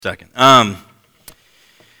Second.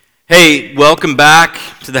 Hey, welcome back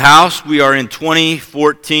to the house. We are in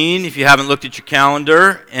 2014, if you haven't looked at your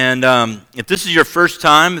calendar. And if this is your first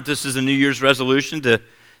time, if this is a New Year's resolution to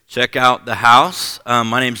check out the house,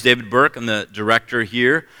 my name's David Burke. I'm the director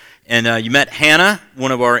here. And you met Hannah,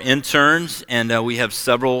 one of our interns, and we have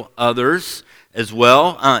several others as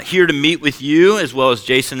well here to meet with you, as well as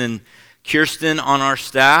Jason and Kirsten on our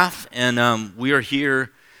staff. And we are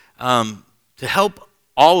here to help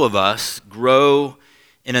all of us grow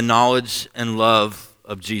in a knowledge and love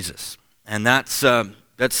of Jesus. And that's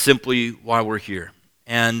simply why we're here.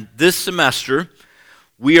 And this semester,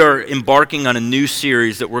 we are embarking on a new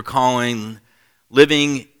series that we're calling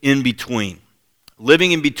Living in Between.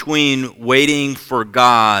 Living in between, waiting for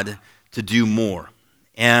God to do more.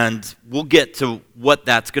 And we'll get to what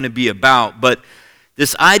that's going to be about. But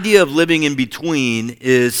this idea of living in between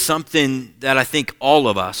is something that I think all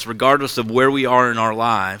of us, regardless of where we are in our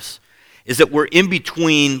lives, is that we're in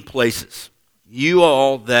between places. You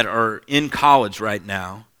all that are in college right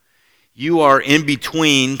now, you are in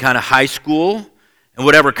between kind of high school and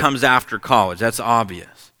whatever comes after college. That's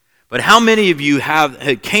obvious. But how many of you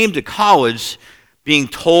came to college being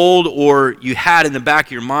told, or you had in the back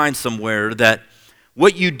of your mind somewhere, that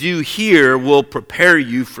what you do here will prepare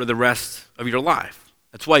you for the rest of your life?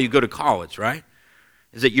 That's why you go to college, right?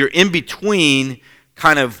 Is that you're in between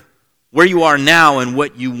kind of where you are now and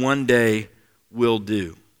what you one day will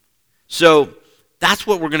do. So that's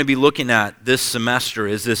what we're going to be looking at this semester,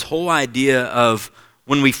 is this whole idea of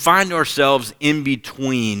when we find ourselves in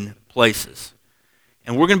between places.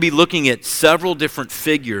 And we're going to be looking at several different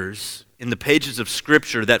figures in the pages of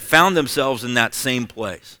Scripture that found themselves in that same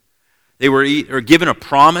place. They were given a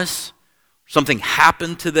promise, something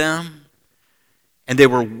happened to them, and they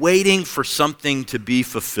were waiting for something to be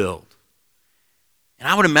fulfilled. And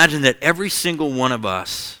I would imagine that every single one of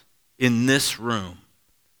us in this room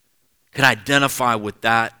can identify with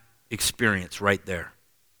that experience right there.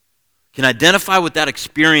 Can identify with that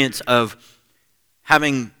experience of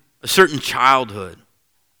having a certain childhood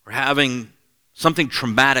or having something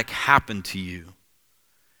traumatic happen to you.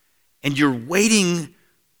 And you're waiting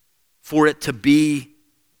for it to be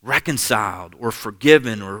reconciled or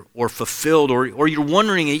forgiven or fulfilled, or you're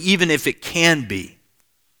wondering even if it can be.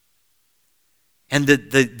 And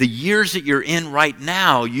the years that you're in right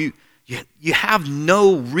now, you have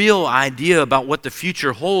no real idea about what the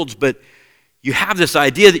future holds, but you have this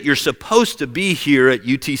idea that you're supposed to be here at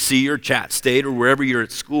UTC or Chat State or wherever you're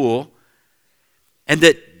at school, and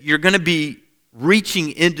that you're going to be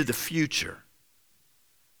reaching into the future.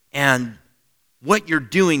 And what you're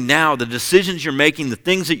doing now, the decisions you're making, the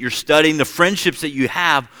things that you're studying, the friendships that you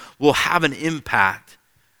have will have an impact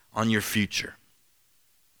on your future.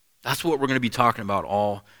 That's what we're going to be talking about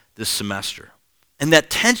all this semester. And that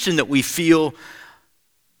tension that we feel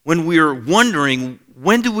when we're wondering,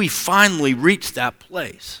 when do we finally reach that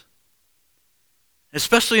place?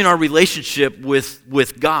 Especially in our relationship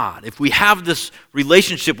with God. If we have this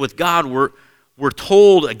relationship with God, we're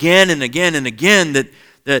told again and again and again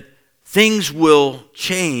that things will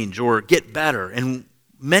change or get better. And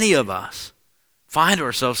many of us find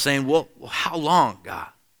ourselves saying, well, how long, God?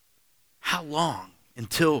 How long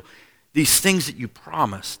until these things that you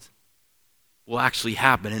promised will actually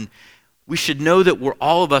happen? And we should know that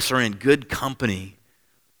all of us are in good company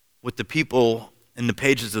with the people in the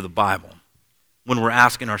pages of the Bible when we're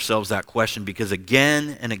asking ourselves that question, because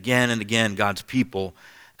again and again and again, God's people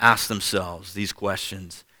ask themselves these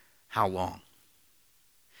questions: how long?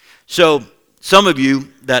 So some of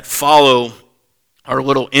you that follow our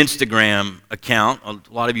little Instagram account, a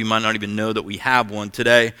lot of you might not even know that we have one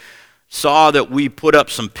today, saw that we put up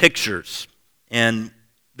some pictures. And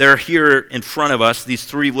they're here in front of us, these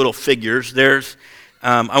three little figures.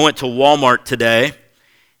 I went to Walmart today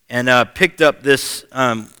and picked up this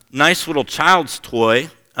nice little child's toy.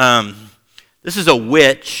 This is a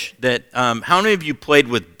witch that, how many of you played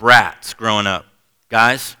with Bratz growing up?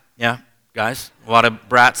 Guys? Yeah? Guys? A lot of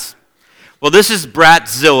Bratz? Well, this is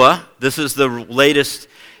Bratzilla. This is the latest,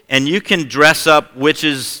 and you can dress up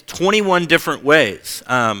witches 21 different ways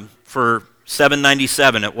for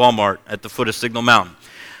 $7.97 at Walmart at the foot of Signal Mountain.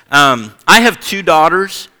 I have two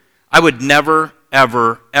daughters. I would never,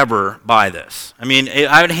 ever, ever buy this. I mean,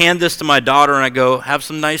 I would hand this to my daughter and I go, have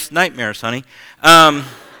some nice nightmares, honey.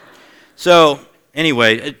 So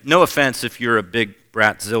anyway, no offense if you're a big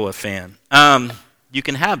Bratzilla fan. You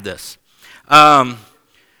can have this.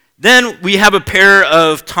 Then we have a pair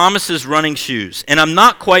of Thomas's running shoes, and I'm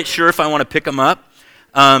not quite sure if I want to pick them up.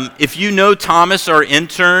 If you know Thomas, our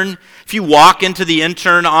intern, if you walk into the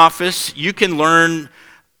intern office, you can learn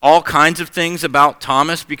all kinds of things about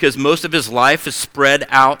Thomas because most of his life is spread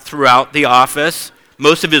out throughout the office.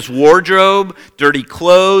 Most of his wardrobe, dirty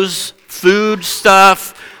clothes, food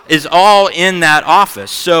stuff is all in that office.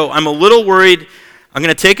 So I'm a little worried. I'm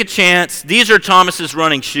going to take a chance. These are Thomas's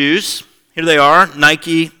running shoes. Here they are,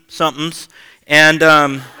 Nike somethings. And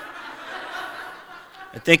I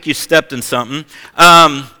think you stepped in something.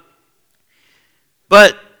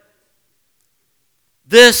 But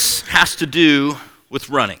this has to do with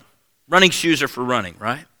running. Running shoes are for running,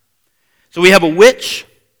 right? So we have a witch.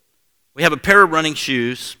 We have a pair of running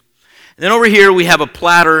shoes. And then over here we have a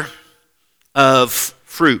platter of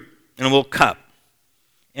fruit in a little cup.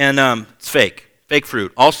 And it's fake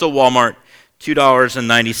fruit. Also Walmart,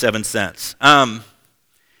 $2.97.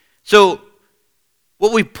 So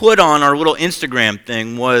what we put on our little Instagram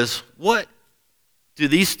thing was, what do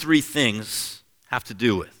these three things have to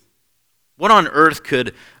do with? What on earth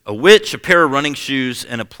could a witch, a pair of running shoes,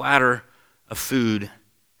 and a platter of food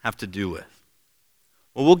have to do with?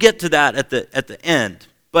 Well, we'll get to that at the end.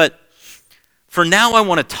 But for now, I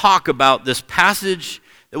want to talk about this passage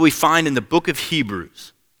that we find in the book of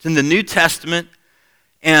Hebrews. It's in the New Testament,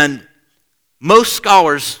 and most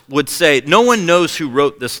scholars would say no one knows who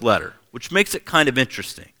wrote this letter, which makes it kind of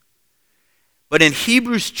interesting. But in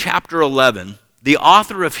Hebrews chapter 11, the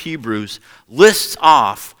author of Hebrews lists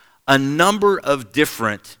off a number of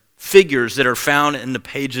different figures that are found in the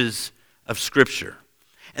pages of Scripture.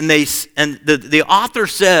 And the author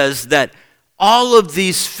says that all of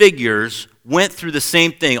these figures went through the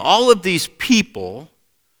same thing. All of these people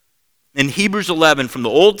in Hebrews 11, from the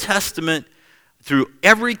Old Testament through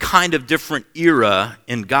every kind of different era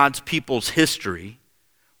in God's people's history,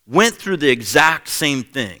 went through the exact same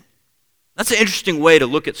thing. That's an interesting way to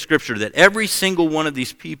look at Scripture, that every single one of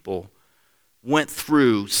these people went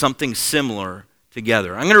through something similar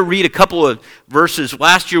together. I'm going to read a couple of verses.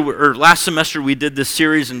 Last semester we did this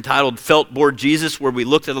series entitled Felt Bored Jesus, where we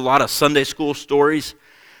looked at a lot of Sunday school stories.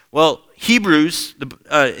 Well,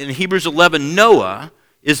 in Hebrews 11, Noah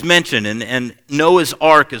is mentioned, and Noah's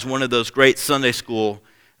Ark is one of those great Sunday school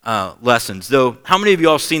lessons. Though, how many of you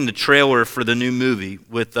all seen the trailer for the new movie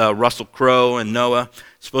with Russell Crowe and Noah?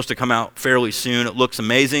 It's supposed to come out fairly soon. It looks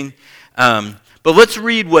amazing. But let's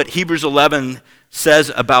read what Hebrews 11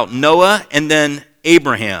 says about Noah and then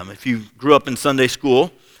Abraham. If you grew up in Sunday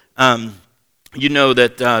school, you know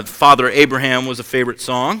that Father Abraham was a favorite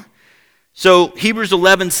song. So Hebrews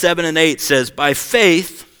 11, 7 and 8 says, "By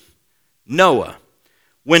faith, Noah,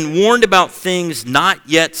 when warned about things not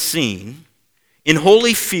yet seen, in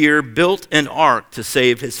holy fear built an ark to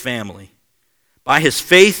save his family. By his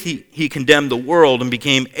faith he condemned the world and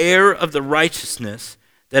became heir of the righteousness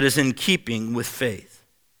that is in keeping with faith.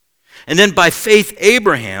 And then by faith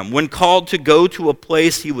Abraham, when called to go to a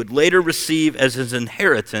place he would later receive as his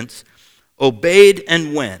inheritance, obeyed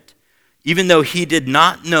and went, even though he did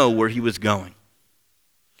not know where he was going."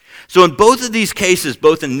 So in both of these cases,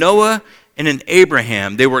 both in Noah and in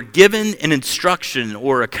Abraham, they were given an instruction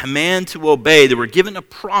or a command to obey. They were given a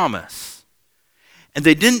promise. And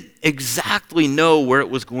they didn't exactly know where it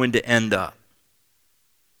was going to end up.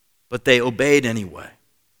 But they obeyed anyway.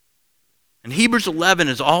 And Hebrews 11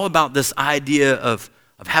 is all about this idea of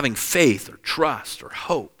having faith or trust or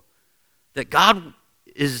hope. That God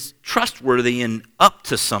is trustworthy and up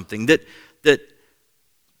to something. That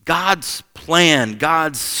God's plan,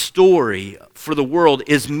 God's story for the world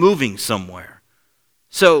is moving somewhere.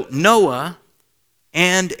 So Noah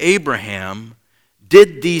and Abraham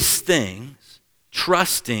did these things,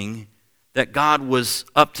 trusting that God was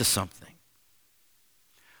up to something.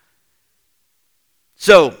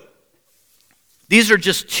 So these are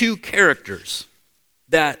just two characters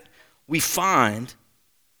that we find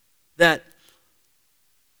that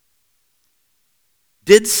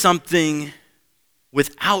did something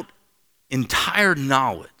without entire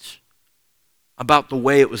knowledge about the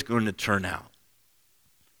way it was going to turn out.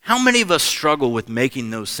 How many of us struggle with making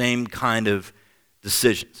those same kind of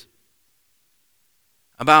decisions?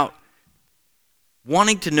 About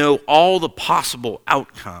wanting to know all the possible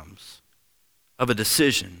outcomes of a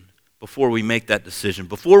decision before we make that decision,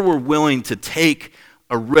 before we're willing to take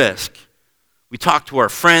a risk. We talk to our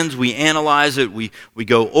friends, we analyze it, we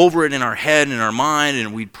go over it in our head and in our mind,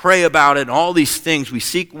 and we pray about it, and all these things. We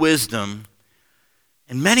seek wisdom.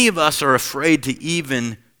 And many of us are afraid to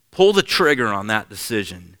even pull the trigger on that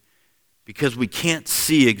decision because we can't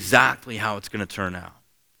see exactly how it's going to turn out.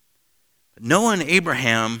 But Noah and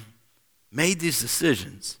Abraham made these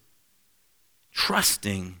decisions,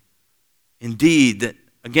 trusting indeed that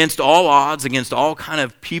against all odds, against all kind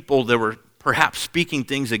of people that were perhaps speaking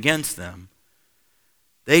things against them,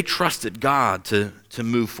 They trusted God to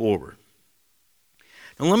move forward.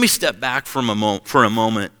 Now let me step back for a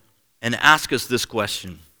moment and ask us this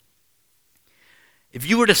question. If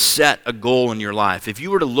you were to set a goal in your life, if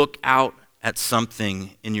you were to look out at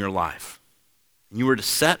something in your life, and you were to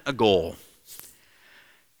set a goal,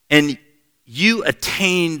 and you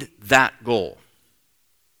attained that goal,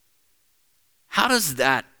 how does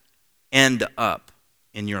that end up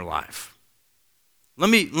in your life? Let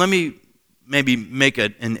me maybe make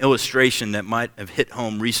an illustration that might have hit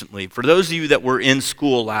home recently. For those of you that were in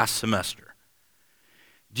school last semester,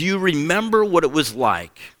 do you remember what it was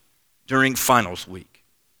like during finals week?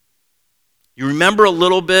 You remember a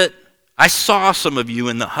little bit? I saw some of you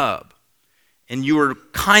in the hub, and you were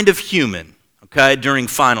kind of human, okay, during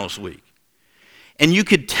finals week. And you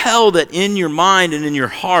could tell that in your mind and in your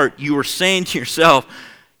heart, you were saying to yourself,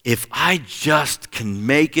 if I just can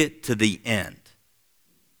make it to the end,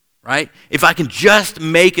 right? If I can just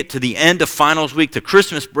make it to the end of finals week, to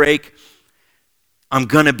Christmas break, I'm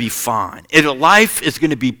going to be fine. Life is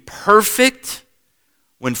going to be perfect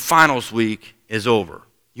when finals week is over.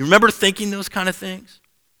 You remember thinking those kind of things?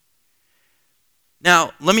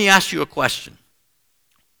 Now, let me ask you a question.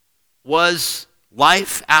 Was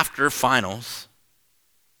life after finals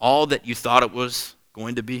all that you thought it was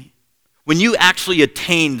going to be? When you actually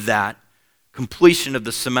attained that completion of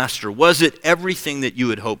the semester, was it everything that you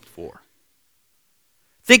had hoped for?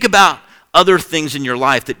 Think about other things in your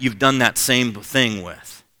life that you've done that same thing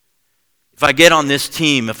with. If I get on this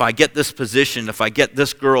team, if I get this position, if I get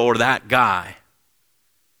this girl or that guy,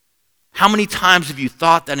 how many times have you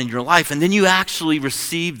thought that in your life and then you actually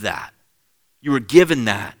received that? You were given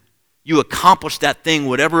that. You accomplished that thing,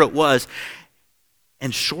 whatever it was,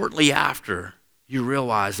 and shortly after, you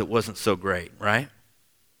realize it wasn't so great, right?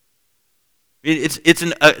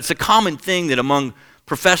 It's a common thing that among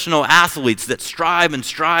professional athletes that strive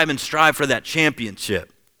for that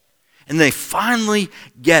championship. And they finally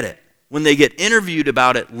get it. When they get interviewed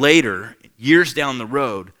about it later, years down the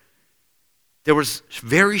road, there was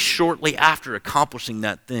very shortly after accomplishing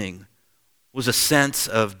that thing was a sense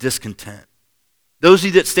of discontent. Those of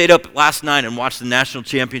you that stayed up last night and watched the national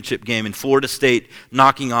championship game in Florida State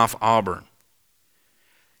knocking off Auburn,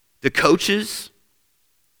 the coaches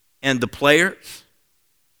and the players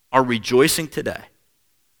are rejoicing today.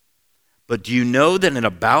 But do you know that in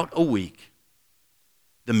about a week,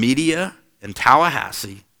 the media in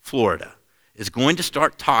Tallahassee, Florida, is going to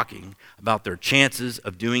start talking about their chances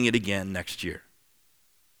of doing it again next year?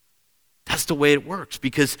 That's the way it works,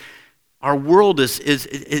 because our world is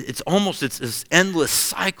this endless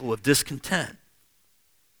cycle of discontent.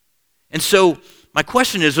 And so my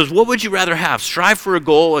question is what would you rather have? Strive for a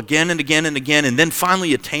goal again and again and again and then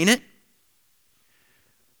finally attain it?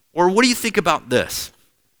 Or what do you think about this?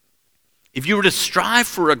 If you were to strive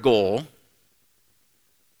for a goal,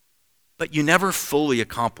 but you never fully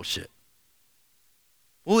accomplish it,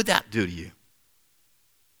 what would that do to you?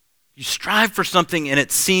 You strive for something and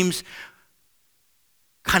it seems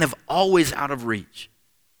kind of always out of reach.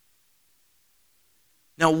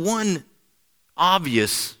 Now, one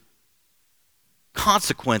obvious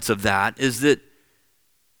consequence of that is that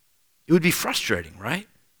it would be frustrating, right?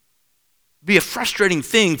 It'd be a frustrating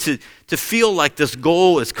thing to feel like this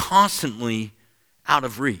goal is constantly out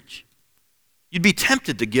of reach. You'd be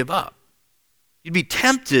tempted to give up. You'd be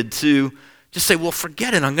tempted to just say, well,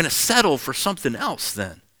 forget it. I'm going to settle for something else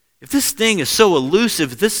then. If this thing is so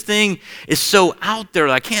elusive, if this thing is so out there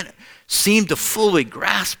that I can't seem to fully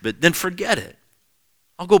grasp it, then forget it.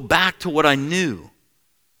 I'll go back to what I knew.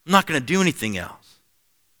 I'm not going to do anything else.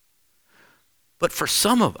 But for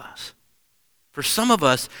some of us,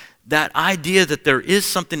 that idea that there is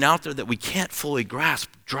something out there that we can't fully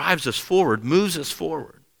grasp drives us forward, moves us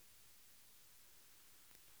forward.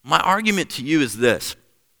 My argument to you is this,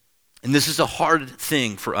 and this is a hard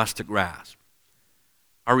thing for us to grasp.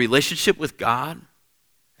 Our relationship with God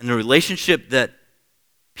and the relationship that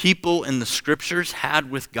people in the scriptures had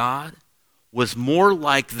with God was more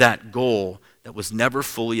like that goal that was never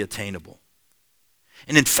fully attainable.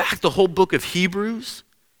 And in fact, the whole book of Hebrews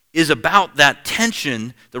is about that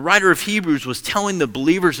tension. The writer of Hebrews was telling the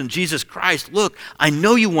believers in Jesus Christ, look, I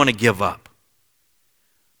know you want to give up,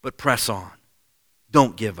 but press on.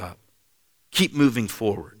 Don't give up. Keep moving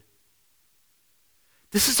forward.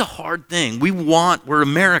 This is a hard thing. We're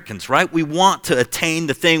Americans, right? We want to attain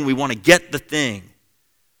the thing. We want to get the thing.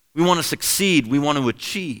 We want to succeed. We want to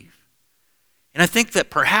achieve. And I think that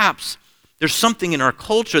perhaps there's something in our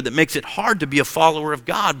culture that makes it hard to be a follower of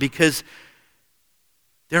God, because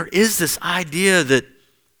there is this idea that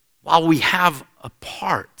while we have a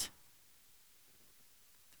part,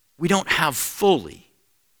 we don't have fully.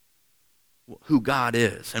 who God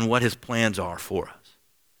is and what his plans are for us.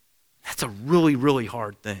 That's a really, really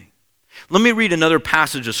hard thing. Let me read another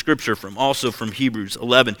passage of scripture from Hebrews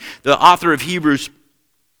 11. The author of Hebrews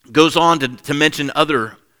goes on to mention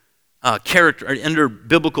other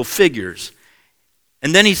biblical figures.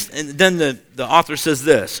 And then the author says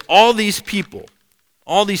this: all these people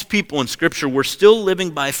in Scripture were still living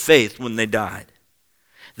by faith when they died.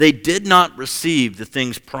 They did not receive the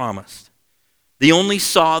things promised. They only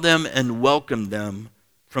saw them and welcomed them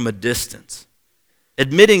from a distance,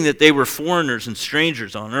 admitting that they were foreigners and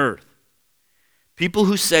strangers on earth. People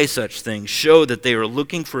who say such things show that they are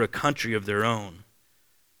looking for a country of their own.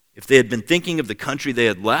 If they had been thinking of the country they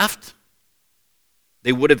had left,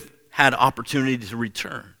 they would have had opportunity to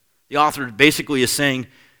return. The author basically is saying,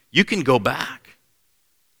 you can go back.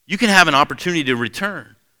 You can have an opportunity to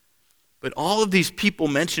return. But all of these people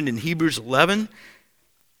mentioned in Hebrews 11,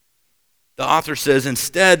 the author says,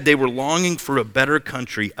 instead they were longing for a better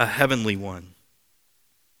country, a heavenly one.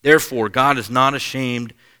 Therefore, God is not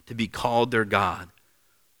ashamed to be called their God,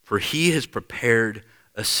 for he has prepared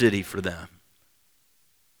a city for them.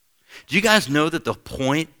 Do you guys know that the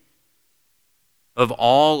point of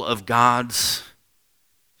all of God's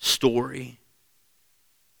story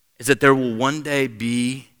is that there will one day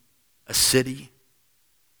be a city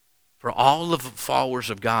for all of the followers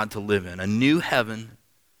of God to live in, a new heaven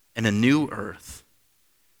and a new earth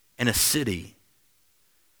and a city.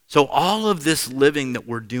 So all of this living that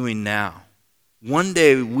we're doing now, one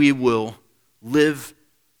day we will live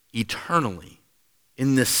eternally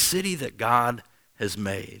in this city that God has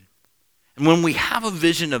made. And when we have a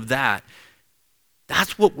vision of that,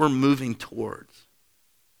 that's what we're moving towards.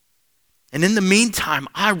 And in the meantime,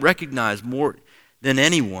 I recognize more than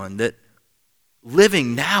anyone that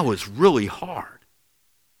living now is really hard.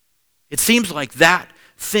 It seems like that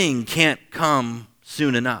thing can't come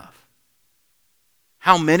soon enough.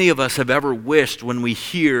 How many of us have ever wished when we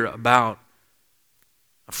hear about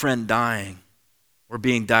a friend dying or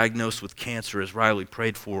being diagnosed with cancer, as Riley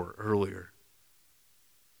prayed for earlier,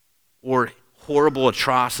 or horrible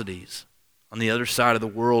atrocities on the other side of the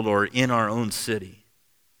world or in our own city,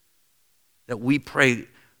 that we pray,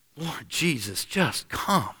 Lord Jesus, just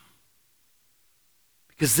come.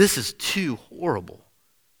 Because this is too horrible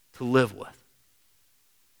to live with.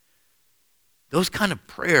 Those kind of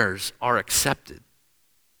prayers are accepted.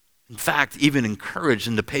 In fact, even encouraged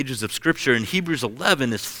in the pages of Scripture. And Hebrews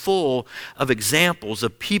 11 is full of examples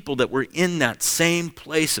of people that were in that same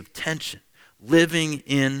place of tension, living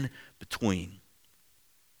in between.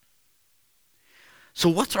 So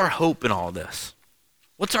what's our hope in all this?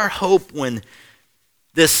 What's our hope when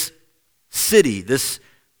this city, this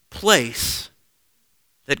place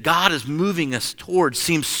that God is moving us towards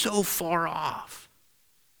seems so far off?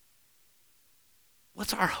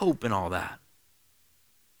 What's our hope in all that?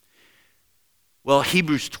 Well,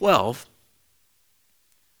 Hebrews 12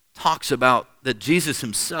 talks about that Jesus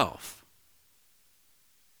himself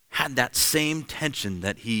had that same tension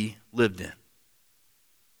that he lived in.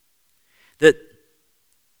 That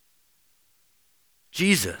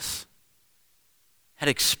Jesus had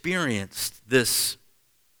experienced this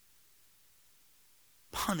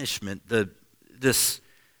punishment, this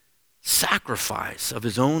sacrifice of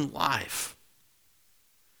his own life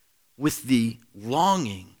with the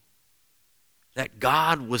longing that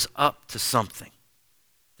God was up to something,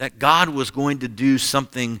 that God was going to do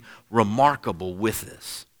something remarkable with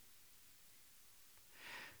this.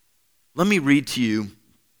 Let me read to you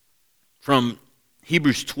from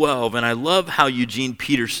Hebrews 12, and I love how Eugene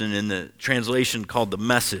Peterson in the translation called The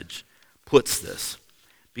Message puts this,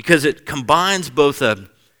 because it combines both an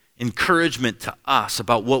encouragement to us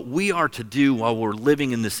about what we are to do while we're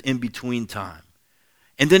living in this in-between time,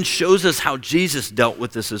 and then shows us how Jesus dealt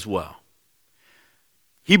with this as well.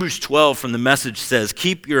 Hebrews 12 from The Message says,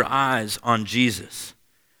 keep your eyes on Jesus,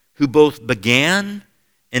 who both began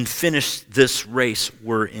and finished this race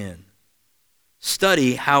we're in.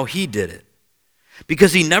 Study how he did it,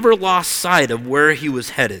 because he never lost sight of where he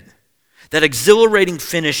was headed, that exhilarating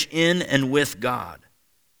finish in and with God.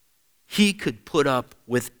 He could put up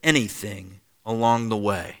with anything along the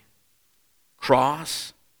way.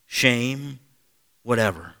 Cross, shame,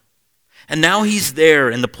 whatever. And now he's there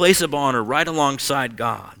in the place of honor right alongside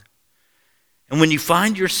God. And when you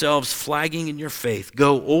find yourselves flagging in your faith,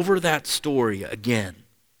 go over that story again,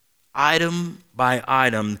 item by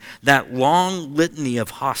item, that long litany of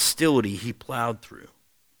hostility he plowed through.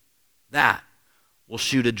 That will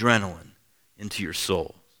shoot adrenaline into your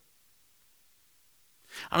soul.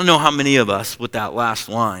 I don't know how many of us with that last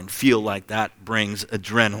line feel like that brings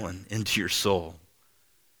adrenaline into your soul.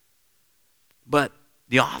 But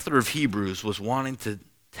the author of Hebrews was wanting to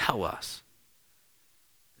tell us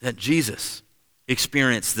that Jesus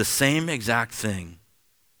experienced the same exact thing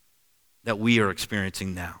that we are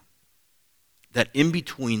experiencing now. That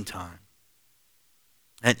in-between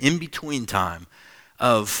time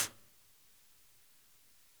of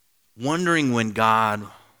wondering when God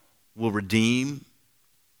will redeem,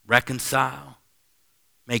 reconcile,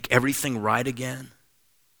 make everything right again,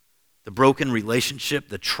 the broken relationship,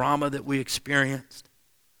 the trauma that we experienced,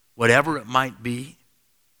 whatever it might be,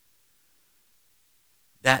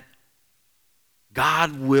 that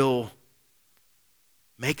God will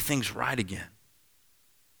make things right again.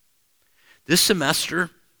 This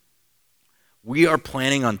semester, we are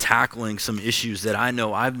planning on tackling some issues that I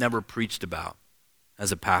know I've never preached about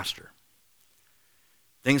as a pastor.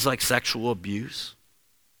 Things like sexual abuse,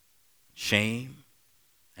 shame,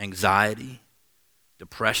 anxiety,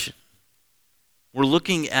 depression. We're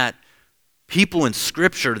looking at people in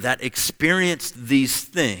Scripture that experienced these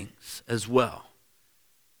things as well.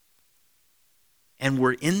 And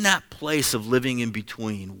we're in that place of living in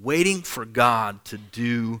between, waiting for God to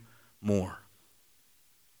do more.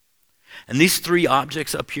 And these three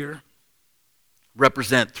objects up here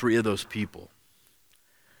represent three of those people.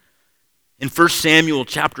 In 1 Samuel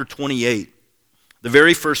chapter 28, the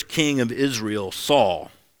very first king of Israel,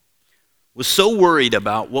 Saul, was so worried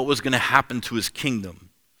about what was going to happen to his kingdom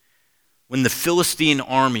when the Philistine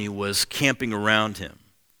army was camping around him,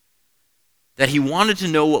 that he wanted to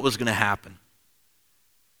know what was going to happen.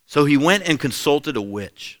 So he went and consulted a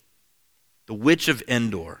witch, the witch of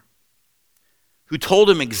Endor, who told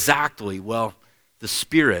him exactly, the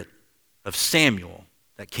spirit of Samuel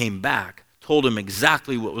that came back told him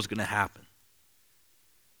exactly what was going to happen.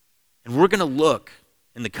 And we're going to look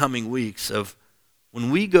in the coming weeks of when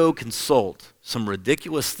we go consult some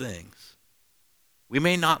ridiculous things, we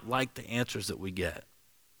may not like the answers that we get.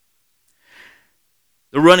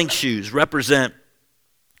 The running shoes represent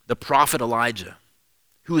the prophet Elijah,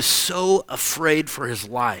 who was so afraid for his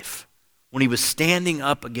life when he was standing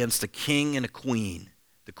up against a king and a queen,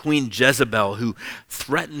 the queen Jezebel, who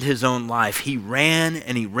threatened his own life. He ran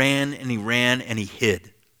and he ran and he ran and he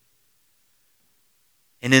hid.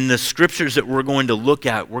 And in the scriptures that we're going to look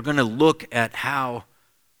at, we're going to look at how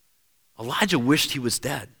Elijah wished he was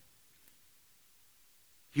dead.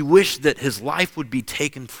 He wished that his life would be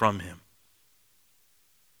taken from him.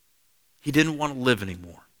 He didn't want to live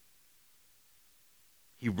anymore.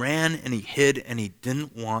 He ran and he hid and he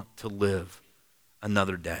didn't want to live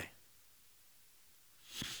another day.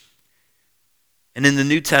 And in the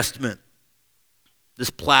New Testament,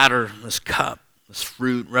 this platter, this cup, this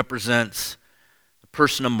fruit represents the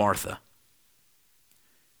person of Martha.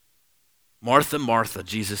 Martha, Martha,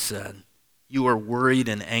 Jesus said, you are worried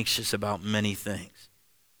and anxious about many things,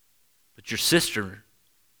 but your sister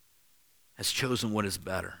has chosen what is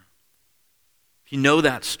better. If you know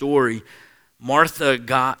that story, Martha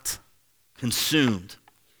got consumed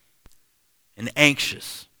and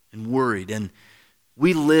anxious and worried, and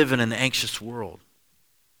we live in an anxious world.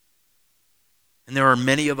 And there are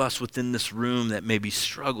many of us within this room that may be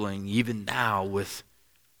struggling even now with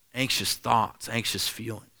anxious thoughts, anxious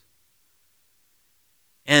feelings.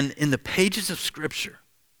 And in the pages of Scripture,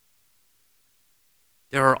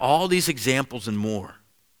 there are all these examples and more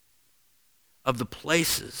of the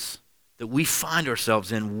places that we find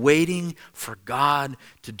ourselves in waiting for God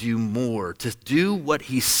to do more, to do what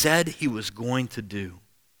he said he was going to do,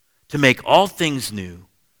 to make all things new,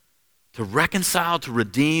 to reconcile, to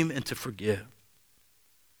redeem, and to forgive.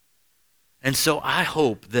 And so I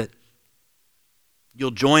hope that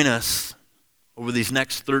you'll join us over these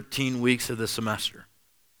next 13 weeks of the semester,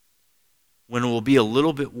 when it will be a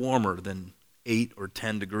little bit warmer than 8 or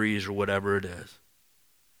 10 degrees or whatever it is,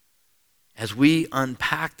 as we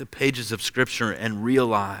unpack the pages of Scripture and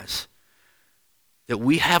realize that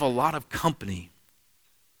we have a lot of company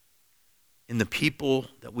in the people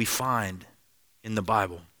that we find in the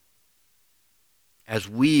Bible, as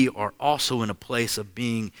we are also in a place of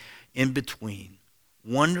being in between,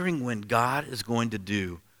 wondering when God is going to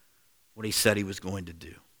do what he said he was going to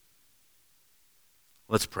do.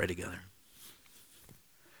 Let's pray together.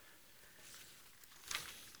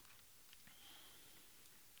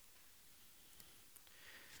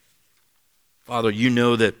 Father, you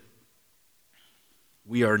know that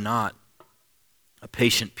we are not a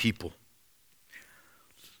patient people.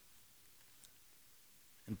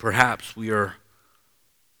 And perhaps we are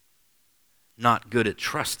not good at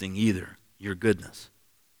trusting either your goodness.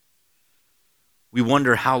 We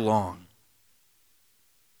wonder how long.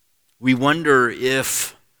 We wonder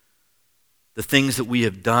if the things that we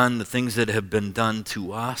have done, the things that have been done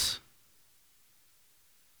to us,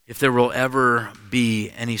 if there will ever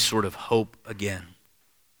be any sort of hope again.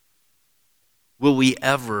 Will we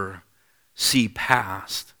ever see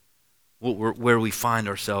past where we find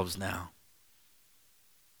ourselves now?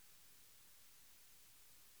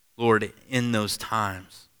 Lord, in those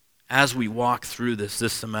times, as we walk through this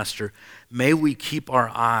semester, may we keep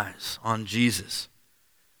our eyes on Jesus.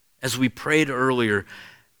 As we prayed earlier,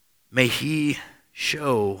 may he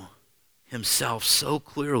show himself so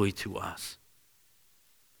clearly to us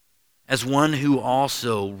as one who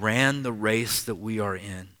also ran the race that we are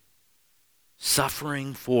in,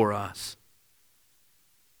 suffering for us,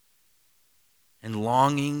 and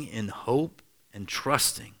longing in hope and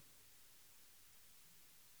trusting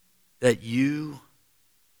that you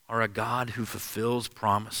are a God who fulfills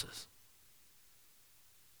promises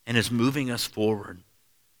and is moving us forward.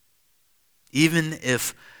 Even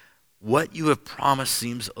if what you have promised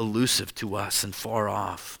seems elusive to us and far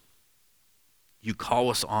off, you call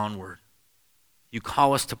us onward. You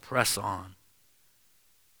call us to press on,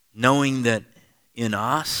 knowing that in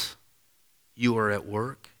us you are at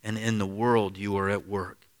work, and in the world you are at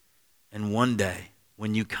work. And one day,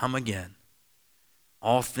 when you come again,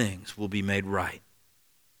 all things will be made right.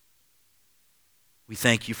 We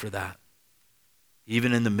thank you for that.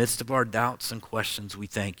 Even in the midst of our doubts and questions, we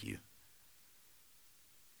thank you.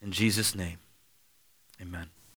 In Jesus' name, amen.